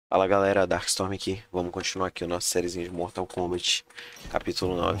Fala galera, Darkstorm aqui. Vamos continuar aqui a nossa sériezinha de Mortal Kombat,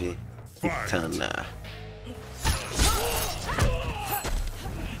 capítulo 9, KITANA.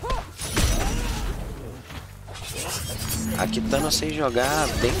 A KITANA eu sei jogar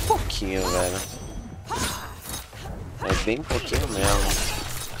bem pouquinho, velho. É bem pouquinho mesmo.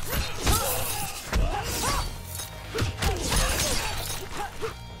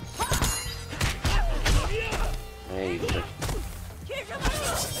 Eita.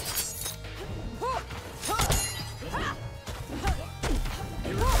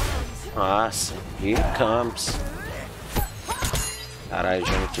 Nossa, here comes. Caralho,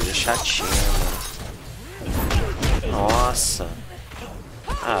 já me tira chatinho, mano. Nossa.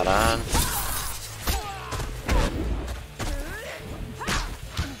 Caralho.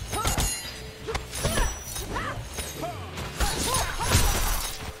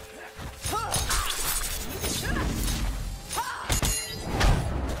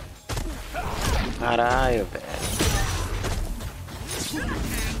 Caralho, velho.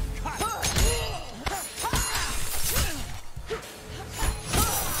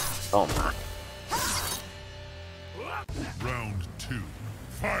 Toma. Round 2.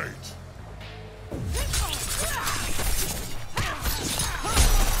 Fight!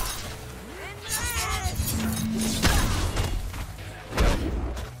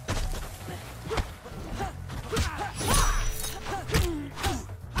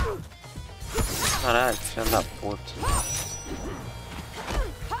 Caralho, filho da puta.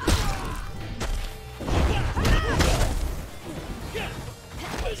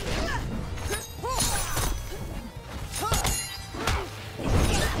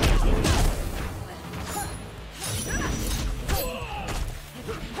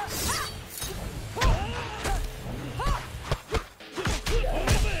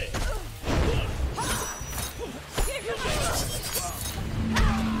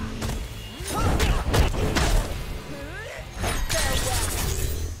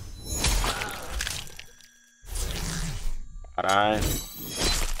 Caralho.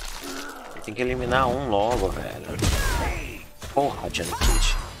 Tem que eliminar um logo, velho. Porra, Johnny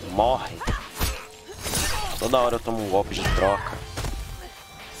Kid. Morre. Toda hora eu tomo um golpe de troca.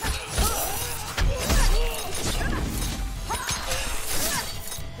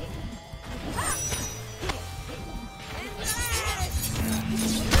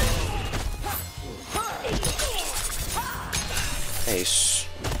 É isso.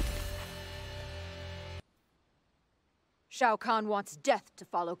 Shao Kahn wants death to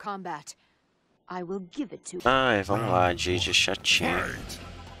follow combat. I will give it to him. Ai, vamos lá, Didi, chatinho.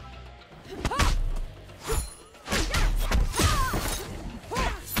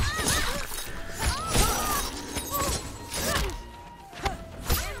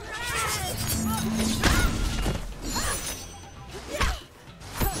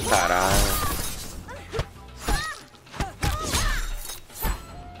 Caralho.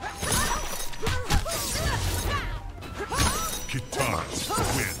 KITANA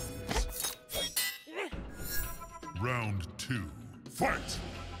wins. Round 2. Fight!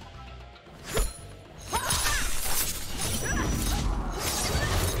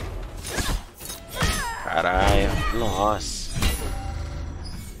 Caralho. Nossa.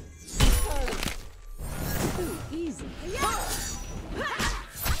 Easy.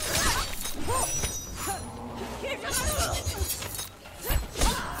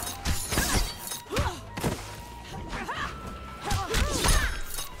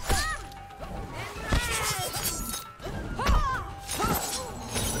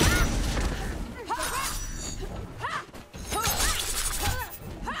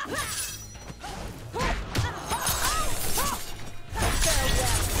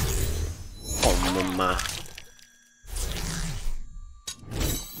 Toma.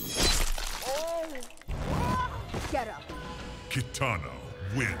 Get up. KITANA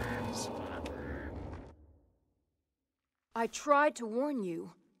wins. I tried to warn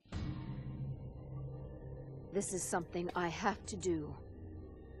you. This is something I have to do.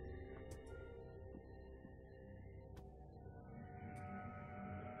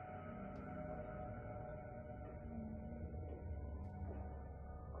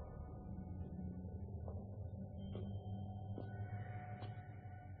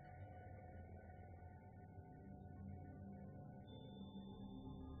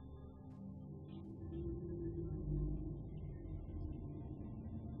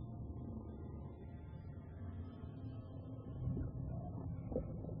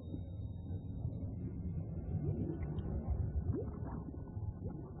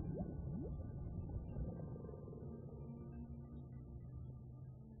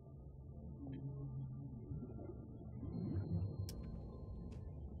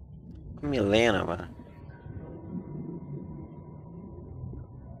 Milena, mano.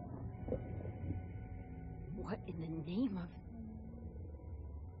 What in the name of...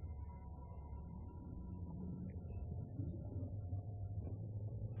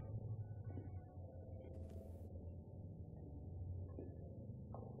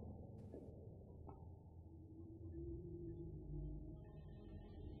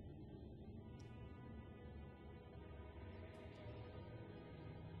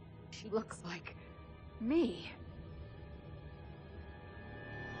 She looks like me.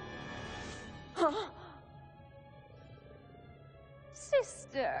 Huh?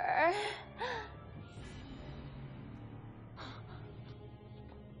 Sister.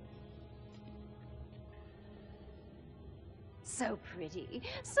 So pretty,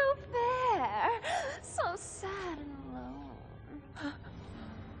 so fair, so sad and alone.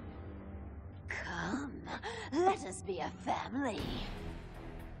 Come, let us be a family.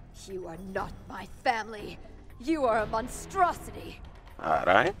 You are not my family. You are a monstrosity.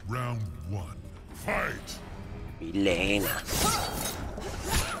 Alright. Round 1. Fight! Milena.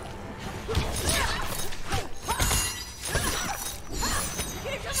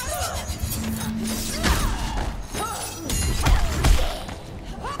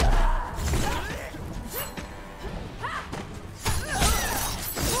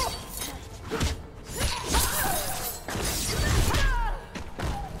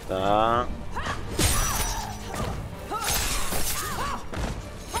 Tá.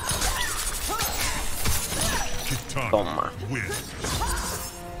 KITANA Toma.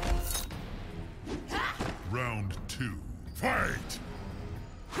 wins. Round 2. Fight!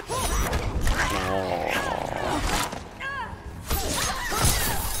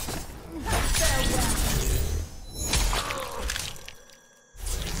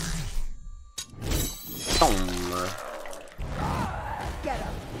 Toma. Get up.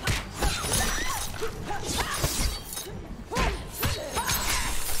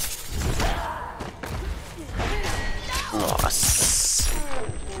 Nossa.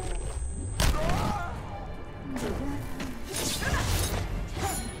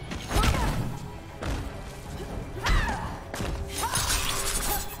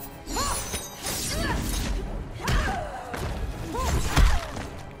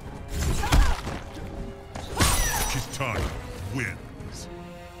 KITANA wins.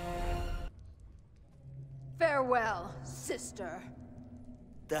 Farewell, sister.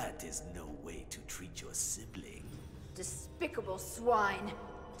 That is no way to treat your sibling. Despicable swine.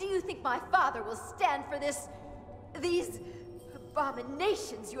 Do you think my father will stand for this? These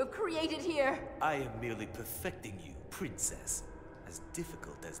abominations you have created here? I am merely perfecting you, princess. As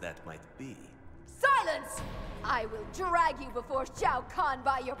difficult as that might be. Silence! I will drag you before Shao Kahn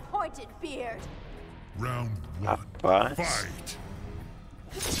by your pointed beard. Round 1. Rapaz. Fight!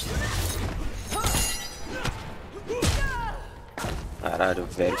 Caralho,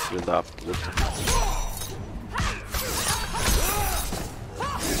 velho, filho da puta.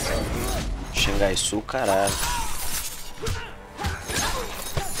 Xingar isso, caralho.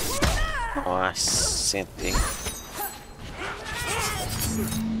 Nossa, sentei.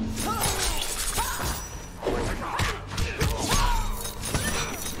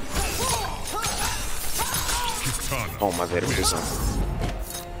 KITANA Toma, velho, cuzão.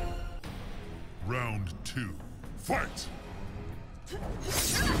 Round 2. Fight!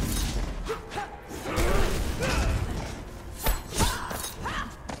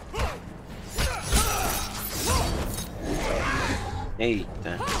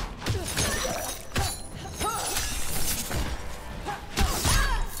 Eita.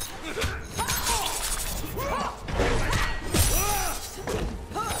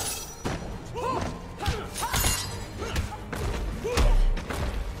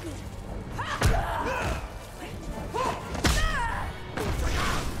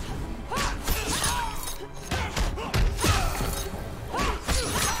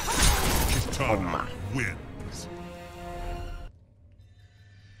 KITANA wins.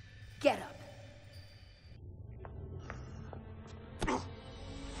 Get up.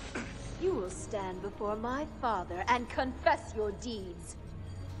 You will stand before my father and confess your deeds.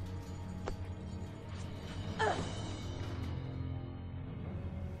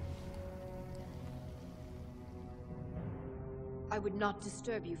 I would not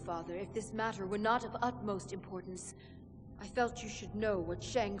disturb you, Father, if this matter were not of utmost importance. I felt you should know what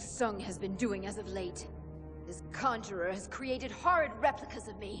Shang Tsung has been doing as of late. This conjurer has created horrid replicas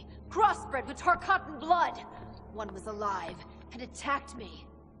of me, crossbred with Tarkatan blood. One was alive and attacked me.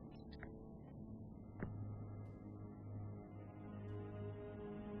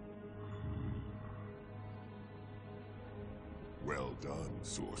 Well done,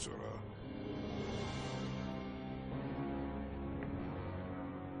 sorcerer.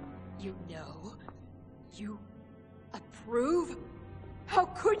 You know? You approve? How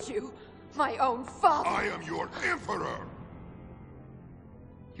could you? My own father! I am your emperor!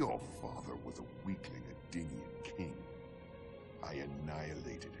 Your father was a weakling Adinian king. I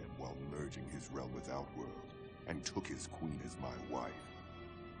annihilated him while merging his realm with Outworld, and took his queen as my wife.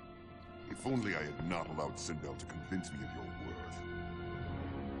 If only I had not allowed Sinbel to convince me of your worth.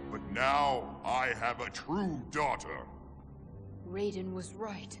 But now, I have a true daughter! Raiden was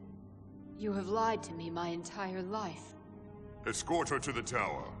right. You have lied to me my entire life. Escort her to the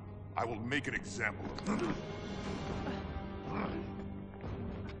tower. I will make an example of them.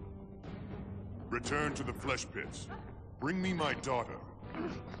 Return to the flesh pits. Bring me my daughter.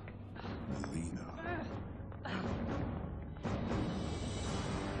 Melina.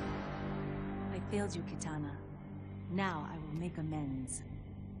 I failed you, Kitana. Now I will make amends.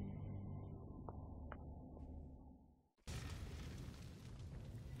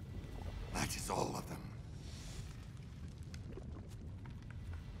 That is all of them.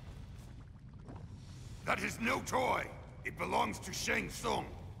 That is no toy! It belongs to Shang Tsung.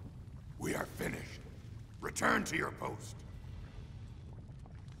 We are finished. Return to your post.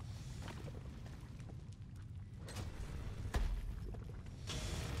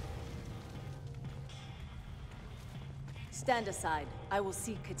 Stand aside. I will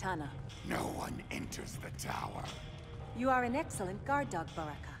see Kitana. No one enters the tower. You are an excellent guard dog,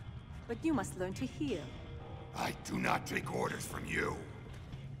 Baraka. But you must learn to heal. I do not take orders from you.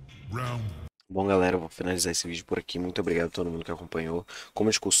 Round. Bom, galera, eu vou finalizar esse vídeo por aqui. Muito obrigado a todo mundo que acompanhou.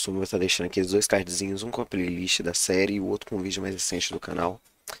 Como de costume, eu vou estar deixando aqui os dois cardzinhos, um com a playlist da série e o outro com um vídeo mais recente do canal.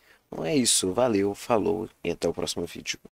 Então é isso, valeu, falou e até o próximo vídeo.